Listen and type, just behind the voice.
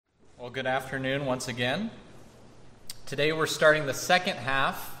Well, good afternoon once again. Today we're starting the second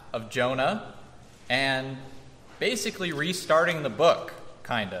half of Jonah and basically restarting the book,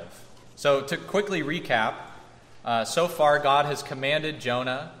 kind of. So to quickly recap, so far God has commanded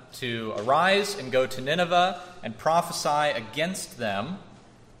Jonah to arise and go to Nineveh and prophesy against them,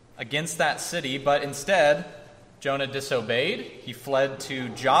 against that city, but instead Jonah disobeyed. He fled to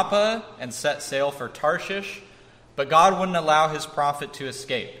Joppa and set sail for Tarshish. But God wouldn't allow his prophet to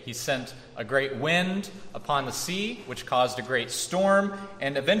escape. He sent a great wind upon the sea, which caused a great storm,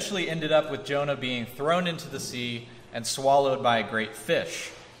 and eventually ended up with Jonah being thrown into the sea and swallowed by a great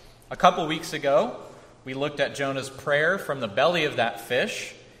fish. A couple weeks ago, we looked at Jonah's prayer from the belly of that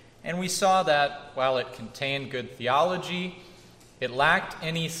fish, and we saw that while it contained good theology, it lacked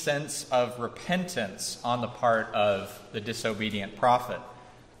any sense of repentance on the part of the disobedient prophet.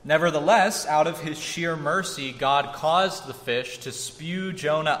 Nevertheless, out of his sheer mercy, God caused the fish to spew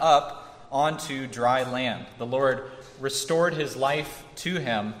Jonah up onto dry land. The Lord restored his life to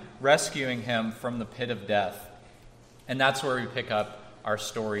him, rescuing him from the pit of death. And that's where we pick up our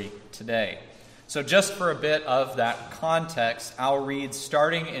story today. So just for a bit of that context, I'll read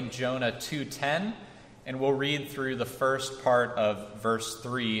starting in Jonah 2:10, and we'll read through the first part of verse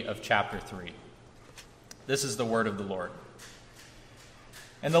 3 of chapter 3. This is the word of the Lord.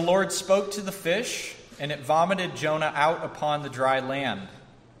 And the Lord spoke to the fish, and it vomited Jonah out upon the dry land.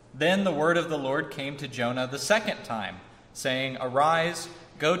 Then the word of the Lord came to Jonah the second time, saying, Arise,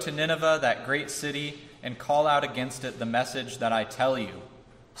 go to Nineveh, that great city, and call out against it the message that I tell you.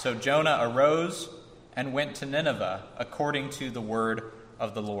 So Jonah arose and went to Nineveh, according to the word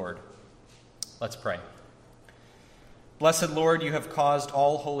of the Lord. Let's pray. Blessed Lord, you have caused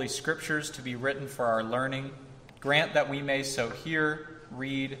all holy scriptures to be written for our learning. Grant that we may so hear,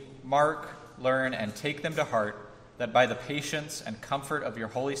 read, mark, learn, and take them to heart, that by the patience and comfort of your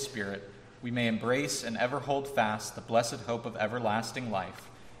Holy Spirit we may embrace and ever hold fast the blessed hope of everlasting life,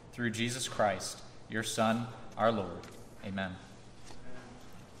 through Jesus Christ, your Son, our Lord. Amen.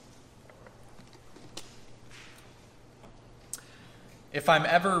 If I'm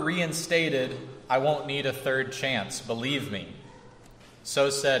ever reinstated, I won't need a third chance, believe me. So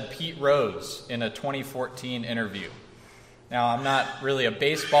said Pete Rose in a 2014 interview. Now, I'm not really a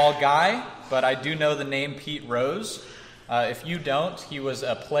baseball guy, but I do know the name Pete Rose. If you don't, he was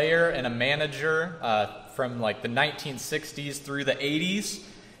a player and a manager from like the 1960s through the 80s,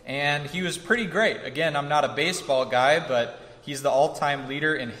 and he was pretty great. Again, I'm not a baseball guy, but he's the all-time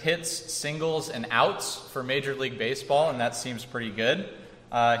leader in hits, singles, and outs for Major League Baseball, and that seems pretty good.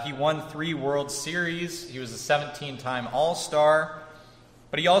 He won 3 World Series. He was a 17-time All-Star,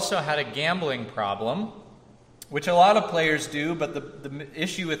 but he also had a gambling problem, which a lot of players do, but the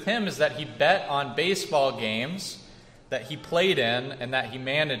issue with him is that he bet on baseball games that he played in and that he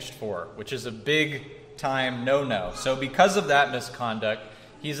managed for, which is a big-time no-no. So because of that misconduct,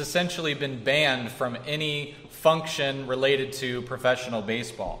 he's essentially been banned from any function related to professional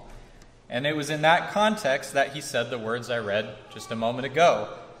baseball. And it was in that context that he said the words I read just a moment ago.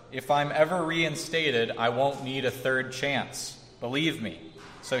 If I'm ever reinstated, I won't need a third chance. Believe me.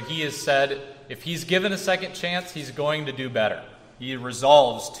 So he has said, if he's given a second chance, he's going to do better. He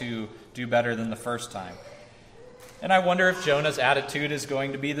resolves to do better than the first time. And I wonder if Jonah's attitude is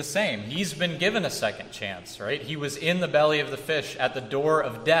going to be the same. He's been given a second chance, right? He was in the belly of the fish at the door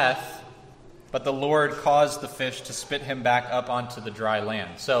of death, but the Lord caused the fish to spit him back up onto the dry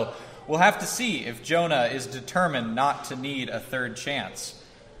land. So we'll have to see if Jonah is determined not to need a third chance.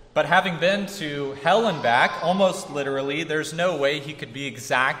 But having been to hell and back, almost literally, there's no way he could be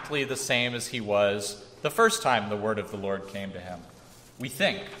exactly the same as he was the first time the word of the Lord came to him, we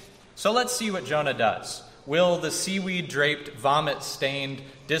think. So let's see what Jonah does. Will the seaweed-draped, vomit-stained,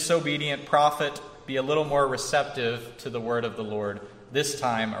 disobedient prophet be a little more receptive to the word of the Lord this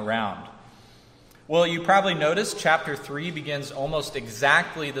time around? Well, you probably noticed chapter 3 begins almost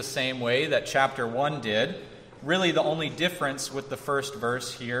exactly the same way that chapter 1 did. Really, the only difference with the first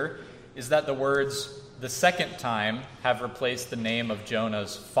verse here is that the words, the second time, have replaced the name of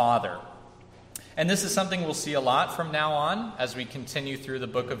Jonah's father. And this is something we'll see a lot from now on as we continue through the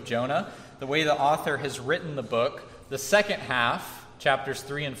book of Jonah. The way the author has written the book, the second half, chapters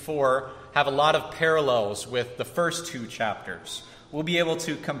 3 and 4, have a lot of parallels with the first 2 chapters. We'll be able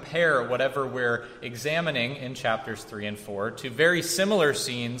to compare whatever we're examining in chapters 3 and 4 to very similar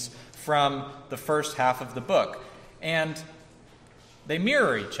scenes from the first half of the book. And they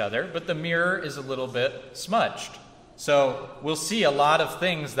mirror each other, but the mirror is a little bit smudged. So we'll see a lot of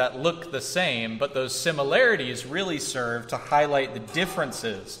things that look the same, but those similarities really serve to highlight the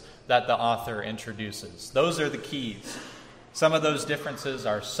differences that the author introduces. Those are the keys. Some of those differences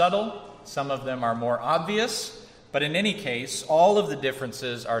are subtle, some of them are more obvious, but in any case, all of the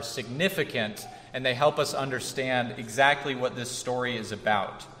differences are significant, and they help us understand exactly what this story is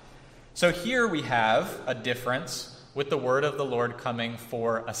about. So here we have a difference with the word of the Lord coming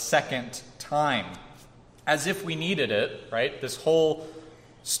for a second time, as if we needed it, right? This whole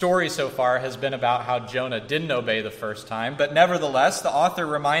story so far has been about how Jonah didn't obey the first time, but nevertheless, the author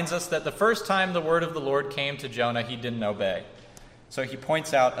reminds us that the first time the word of the Lord came to Jonah, he didn't obey. So he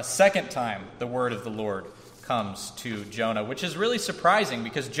points out a second time the word of the Lord comes to Jonah, which is really surprising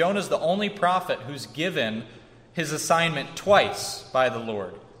because Jonah's the only prophet who's given his assignment twice by the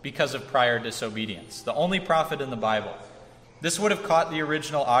Lord because of prior disobedience. The only prophet in the Bible. This would have caught the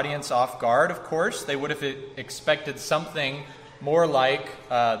original audience off guard, of course. They would have expected something more like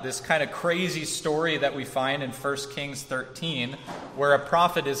this kind of crazy story that we find in 1 Kings 13, where a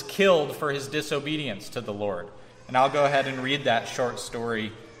prophet is killed for his disobedience to the Lord. And I'll go ahead and read that short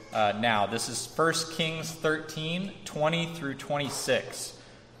story now. This is 1 Kings 13, 20 through 26.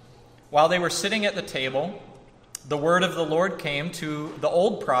 While they were sitting at the table, the word of the Lord came to the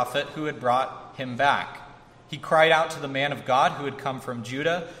old prophet who had brought him back. He cried out to the man of God who had come from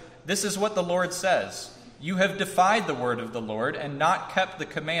Judah, "This is what the Lord says. You have defied the word of the Lord and not kept the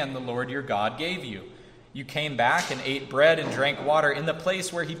command the Lord your God gave you. You came back and ate bread and drank water in the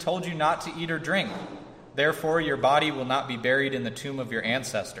place where he told you not to eat or drink. Therefore, your body will not be buried in the tomb of your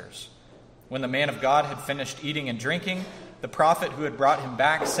ancestors." When the man of God had finished eating and drinking, the prophet who had brought him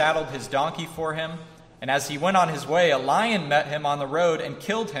back saddled his donkey for him, and as he went on his way, a lion met him on the road and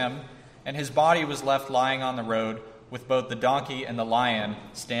killed him, and his body was left lying on the road with both the donkey and the lion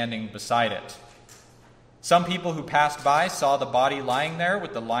standing beside it. Some people who passed by saw the body lying there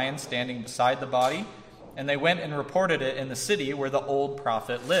with the lion standing beside the body, and they went and reported it in the city where the old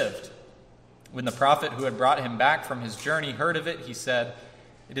prophet lived. When the prophet who had brought him back from his journey heard of it, he said,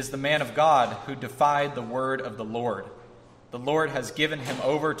 "It is the man of God who defied the word of the Lord. The Lord has given him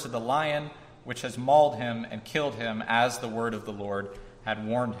over to the lion, which has mauled him and killed him, as the word of the Lord had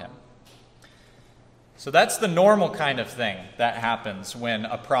warned him." So that's the normal kind of thing that happens when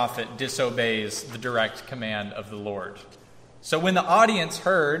a prophet disobeys the direct command of the Lord. So when the audience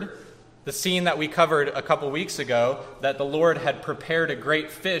heard the scene that we covered a couple weeks ago, that the Lord had prepared a great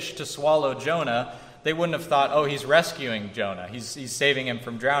fish to swallow Jonah, they wouldn't have thought, oh, he's rescuing Jonah. He's saving him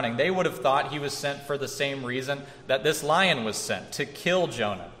from drowning. They would have thought he was sent for the same reason that this lion was sent, to kill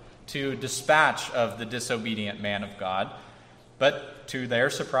Jonah, to dispatch of the disobedient man of God. But to their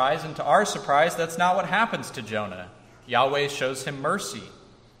surprise and to our surprise, that's not what happens to Jonah. Yahweh shows him mercy.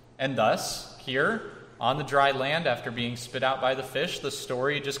 And thus, here, on the dry land, after being spit out by the fish, the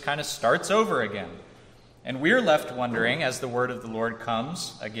story just kind of starts over again. And we're left wondering, as the word of the Lord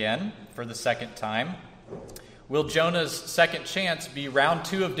comes again for the second time, will Jonah's second chance be round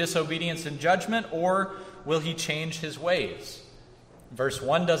 2 of disobedience and judgment, or will he change his ways? Verse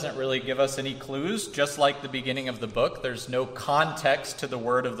 1 doesn't really give us any clues. Just like the beginning of the book, there's no context to the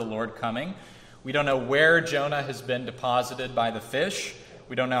word of the Lord coming. We don't know where Jonah has been deposited by the fish.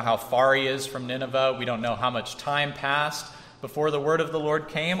 We don't know how far he is from Nineveh. We don't know how much time passed before the word of the Lord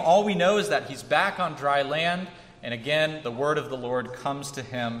came. All we know is that he's back on dry land, and again, the word of the Lord comes to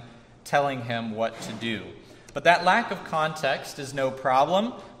him, telling him what to do. But that lack of context is no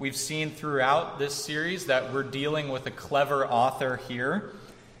problem. We've seen throughout this series that we're dealing with a clever author here.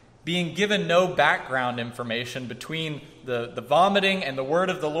 Being given no background information between the vomiting and the word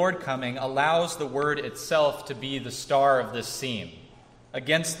of the Lord coming allows the word itself to be the star of this scene.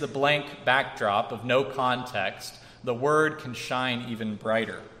 Against the blank backdrop of no context, the word can shine even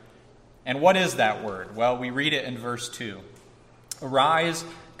brighter. And what is that word? Well, we read it in verse 2. "Arise,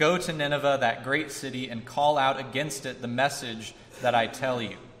 go to Nineveh, that great city, and call out against it the message that I tell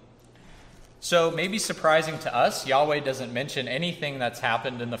you." So, maybe surprising to us, Yahweh doesn't mention anything that's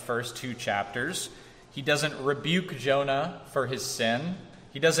happened in the first 2 chapters. He doesn't rebuke Jonah for his sin.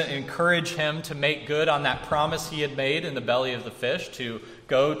 He doesn't encourage him to make good on that promise he had made in the belly of the fish, to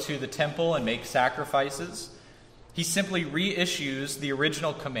go to the temple and make sacrifices. He simply reissues the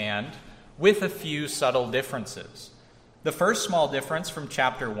original command with a few subtle differences. The first small difference from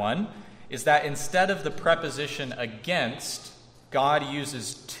chapter 1 is that instead of the preposition against, God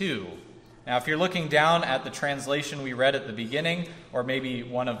uses to. Now, if you're looking down at the translation we read at the beginning, or maybe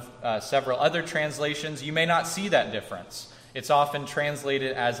one of several other translations, you may not see that difference. It's often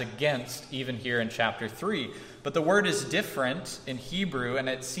translated as against, even here in chapter 3. But the word is different in Hebrew, and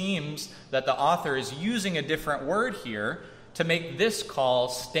it seems that the author is using a different word here to make this call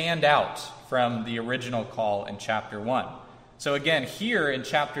stand out from the original call in chapter 1. So again, here in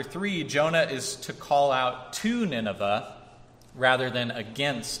chapter 3, Jonah is to call out to Nineveh, rather than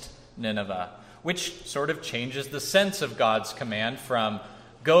against Nineveh, which sort of changes the sense of God's command from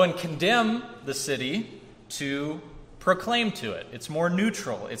go and condemn the city to proclaim to it. It's more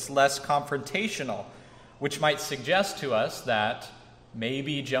neutral. It's less confrontational, which might suggest to us that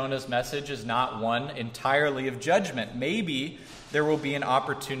maybe Jonah's message is not one entirely of judgment. Maybe there will be an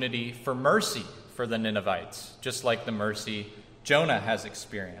opportunity for mercy for the Ninevites, just like the mercy Jonah has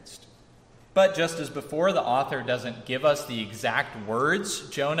experienced. But just as before, the author doesn't give us the exact words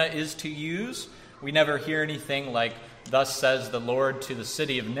Jonah is to use. We never hear anything like, "Thus says the Lord to the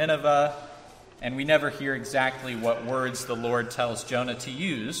city of Nineveh," and we never hear exactly what words the Lord tells Jonah to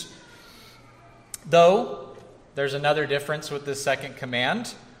use. Though, there's another difference with this second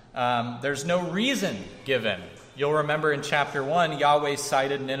command. There's no reason given. You'll remember in chapter 1, Yahweh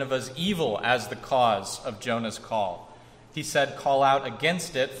cited Nineveh's evil as the cause of Jonah's call. He said, "Call out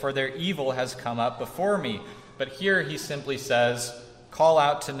against it, for their evil has come up before me." But here he simply says, "Call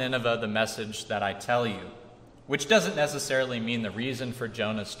out to Nineveh the message that I tell you," which doesn't necessarily mean the reason for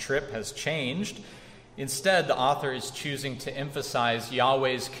Jonah's trip has changed. Instead, the author is choosing to emphasize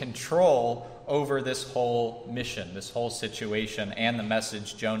Yahweh's control over this whole mission, this whole situation, and the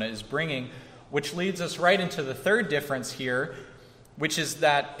message Jonah is bringing, which leads us right into the third difference here, which is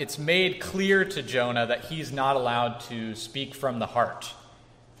that it's made clear to Jonah that he's not allowed to speak from the heart.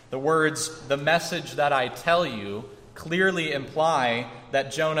 The words, "the message that I tell you," clearly imply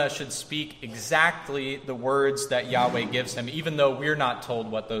that Jonah should speak exactly the words that Yahweh gives him, even though we're not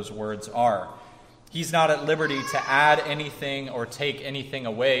told what those words are. He's not at liberty to add anything or take anything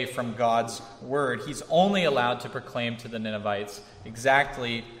away from God's word. He's only allowed to proclaim to the Ninevites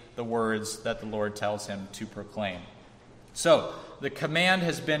exactly the words that the Lord tells him to proclaim. So, the command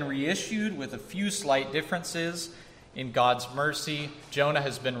has been reissued with a few slight differences. In God's mercy, Jonah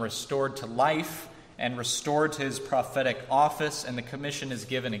has been restored to life and restored to his prophetic office, and the commission is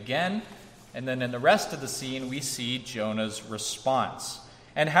given again. And then in the rest of the scene, we see Jonah's response.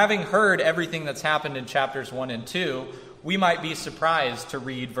 And having heard everything that's happened in chapters 1 and 2, we might be surprised to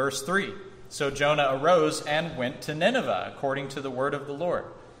read verse 3. "So Jonah arose and went to Nineveh, according to the word of the Lord."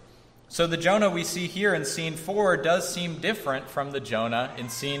 So the Jonah we see here in scene 4 does seem different from the Jonah in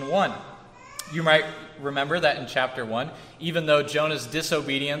scene 1. You might remember that in chapter 1, even though Jonah's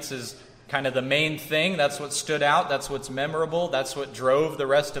disobedience is kind of the main thing, that's what stood out, that's what's memorable, that's what drove the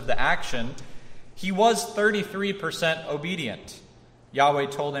rest of the action, he was 33% obedient. Yahweh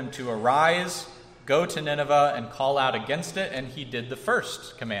told him to arise, go to Nineveh, and call out against it, and he did the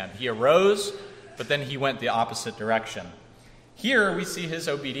first command. He arose, but then he went the opposite direction. Here we see his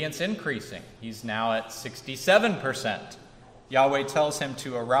obedience increasing. He's now at 67%. Yahweh tells him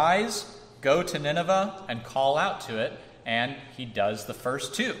to arise, go to Nineveh, and call out to it, and he does the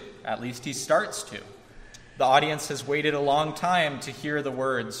first two. At least he starts to. The audience has waited a long time to hear the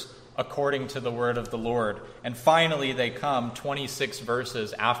words, "according to the word of the Lord," and finally they come 26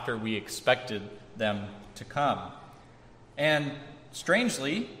 verses after we expected them to come. And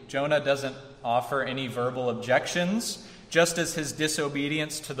strangely, Jonah doesn't offer any verbal objections. Just as his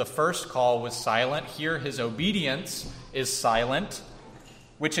disobedience to the first call was silent, here his obedience is silent,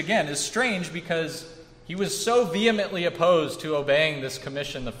 which again is strange because he was so vehemently opposed to obeying this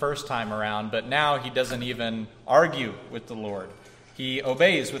commission the first time around, but now he doesn't even argue with the Lord. He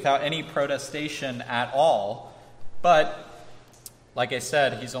obeys without any protestation at all. But, like I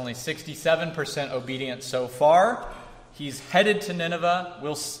said, he's only 67% obedient so far. He's headed to Nineveh.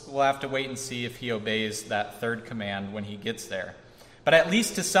 We'll have to wait and see if he obeys that third command when he gets there. But at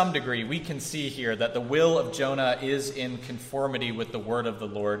least to some degree, we can see here that the will of Jonah is in conformity with the word of the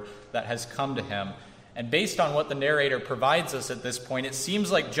Lord that has come to him. And based on what the narrator provides us at this point, it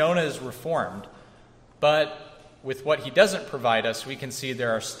seems like Jonah is reformed. But with what he doesn't provide us, we can see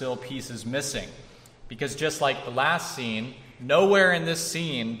there are still pieces missing. Because just like the last scene, nowhere in this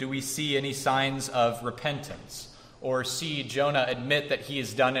scene do we see any signs of repentance, or see Jonah admit that he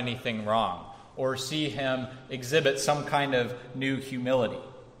has done anything wrong, or see him exhibit some kind of new humility.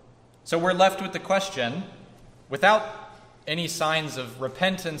 So we're left with the question, without any signs of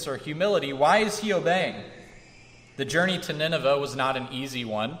repentance or humility, why is he obeying? The journey to Nineveh was not an easy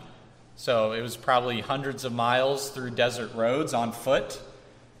one, so it was probably hundreds of miles through desert roads on foot.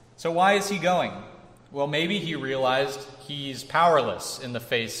 So why is he going? Well, maybe he realized he's powerless in the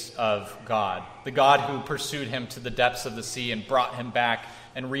face of God, the God who pursued him to the depths of the sea and brought him back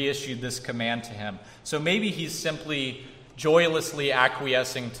and reissued this command to him. So maybe he's simply joylessly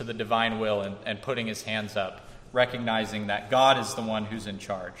acquiescing to the divine will and putting his hands up, recognizing that God is the one who's in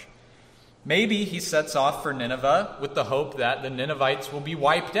charge. Maybe he sets off for Nineveh with the hope that the Ninevites will be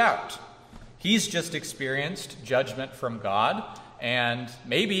wiped out. He's just experienced judgment from God, and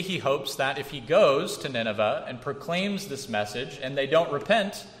maybe he hopes that if he goes to Nineveh and proclaims this message and they don't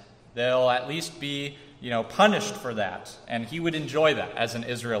repent, they'll at least be, punished for that. And he would enjoy that as an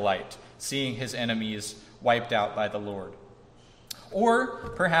Israelite, seeing his enemies wiped out by the Lord. Or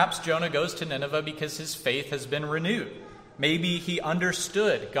perhaps Jonah goes to Nineveh because his faith has been renewed. Maybe he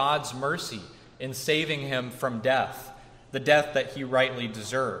understood God's mercy in saving him from death, the death that he rightly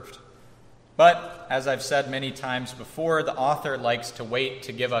deserved. But, as I've said many times before, the author likes to wait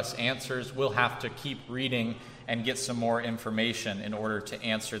to give us answers. We'll have to keep reading and get some more information in order to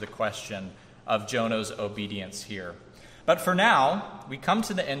answer the question of Jonah's obedience here. But for now, we come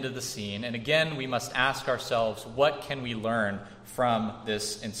to the end of the scene, and again, we must ask ourselves, what can we learn from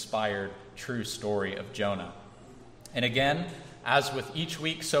this inspired, true story of Jonah? And again, as with each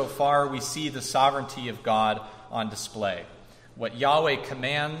week so far, we see the sovereignty of God on display. What Yahweh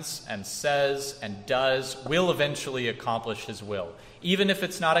commands and says and does will eventually accomplish his will. Even if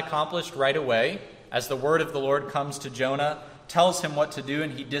it's not accomplished right away, as the word of the Lord comes to Jonah, tells him what to do,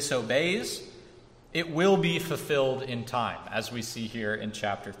 and he disobeys, it will be fulfilled in time, as we see here in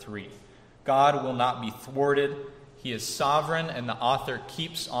chapter 3. God will not be thwarted. He is sovereign, and the author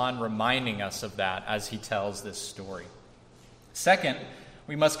keeps on reminding us of that as he tells this story. Second,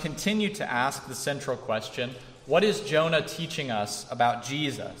 we must continue to ask the central question, what is Jonah teaching us about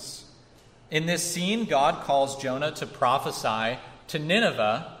Jesus? In this scene, God calls Jonah to prophesy to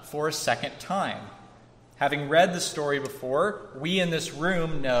Nineveh for a second time. Having read the story before, we in this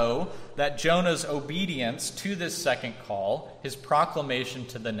room know that Jonah's obedience to this second call, his proclamation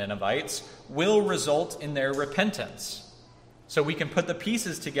to the Ninevites, will result in their repentance. So we can put the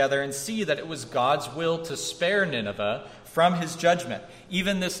pieces together and see that it was God's will to spare Nineveh from his judgment,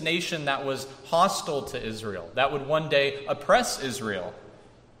 even this nation that was hostile to Israel, that would one day oppress Israel.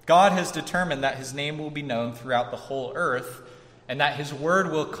 God has determined that his name will be known throughout the whole earth, and that his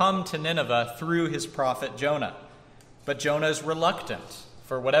word will come to Nineveh through his prophet Jonah. But Jonah is reluctant.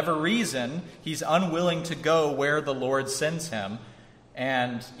 For whatever reason, he's unwilling to go where the Lord sends him.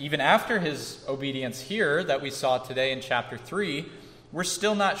 And even after his obedience here that we saw today in chapter 3, we're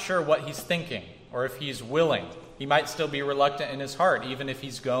still not sure what he's thinking or if he's willing. He might still be reluctant in his heart, even if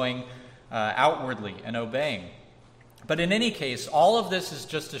he's going outwardly and obeying. But in any case, all of this is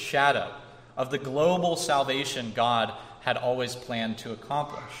just a shadow of the global salvation God had always planned to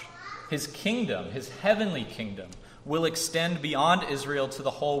accomplish. His kingdom, his heavenly kingdom, will extend beyond Israel to the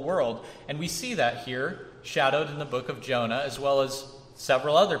whole world. And we see that here shadowed in the book of Jonah, as well as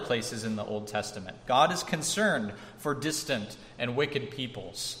several other places in the Old Testament. God is concerned for distant and wicked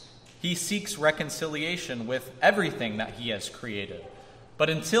peoples. He seeks reconciliation with everything that he has created.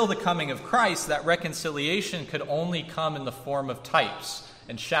 But until the coming of Christ, that reconciliation could only come in the form of types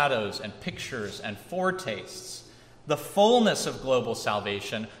and shadows and pictures and foretastes. The fullness of global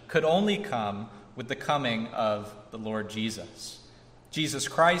salvation could only come with the coming of the Lord Jesus. Jesus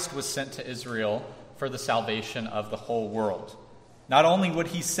Christ was sent to Israel for the salvation of the whole world. Not only would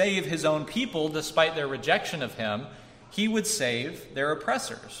he save his own people despite their rejection of him, he would save their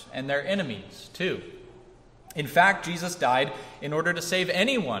oppressors and their enemies too. In fact, Jesus died in order to save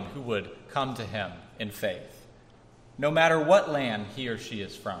anyone who would come to him in faith, no matter what land he or she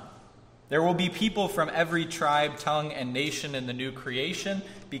is from. There will be people from every tribe, tongue, and nation in the new creation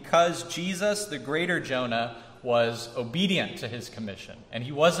because Jesus, the greater Jonah, was obedient to his commission, and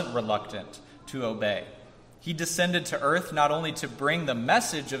he wasn't reluctant to obey. He descended to earth not only to bring the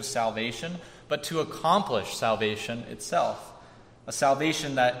message of salvation, but to accomplish salvation itself, a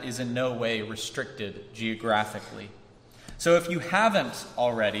salvation that is in no way restricted geographically. So if you haven't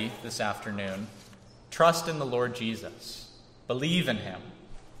already this afternoon, trust in the Lord Jesus. Believe in him.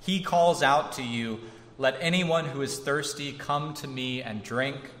 He calls out to you, "Let anyone who is thirsty come to me and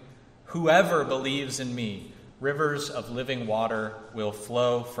drink. Whoever believes in me, rivers of living water will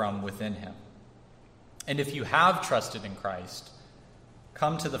flow from within him." And if you have trusted in Christ,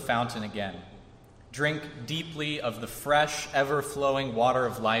 come to the fountain again. Drink deeply of the fresh, ever-flowing water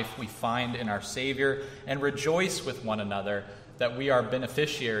of life we find in our Savior, and rejoice with one another that we are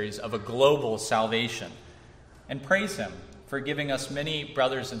beneficiaries of a global salvation. And praise him for giving us many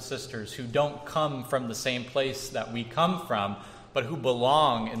brothers and sisters who don't come from the same place that we come from, but who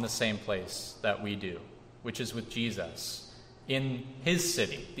belong in the same place that we do, which is with Jesus, in his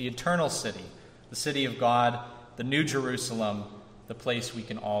city, the eternal city, the city of God, the New Jerusalem, the place we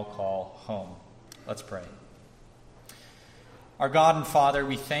can all call home. Let's pray. Our God and Father,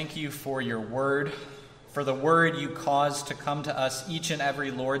 we thank you for your word, for the word you caused to come to us each and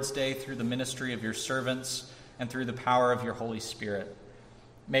every Lord's Day through the ministry of your servants and through the power of your Holy Spirit.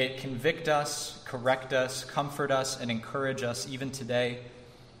 May it convict us, correct us, comfort us, and encourage us even today.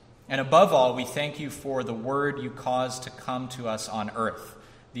 And above all, we thank you for the word you caused to come to us on earth,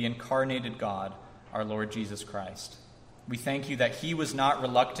 the incarnated God, our Lord Jesus Christ. We thank you that he was not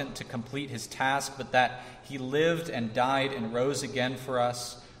reluctant to complete his task, but that he lived and died and rose again for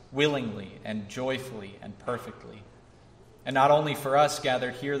us willingly and joyfully and perfectly. And not only for us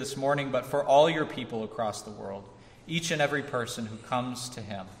gathered here this morning, but for all your people across the world, each and every person who comes to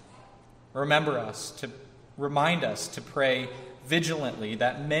him. Remind us to pray vigilantly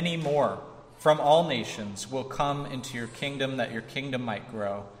that many more from all nations will come into your kingdom, that your kingdom might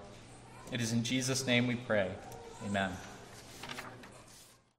grow. It is in Jesus' name we pray. Amen.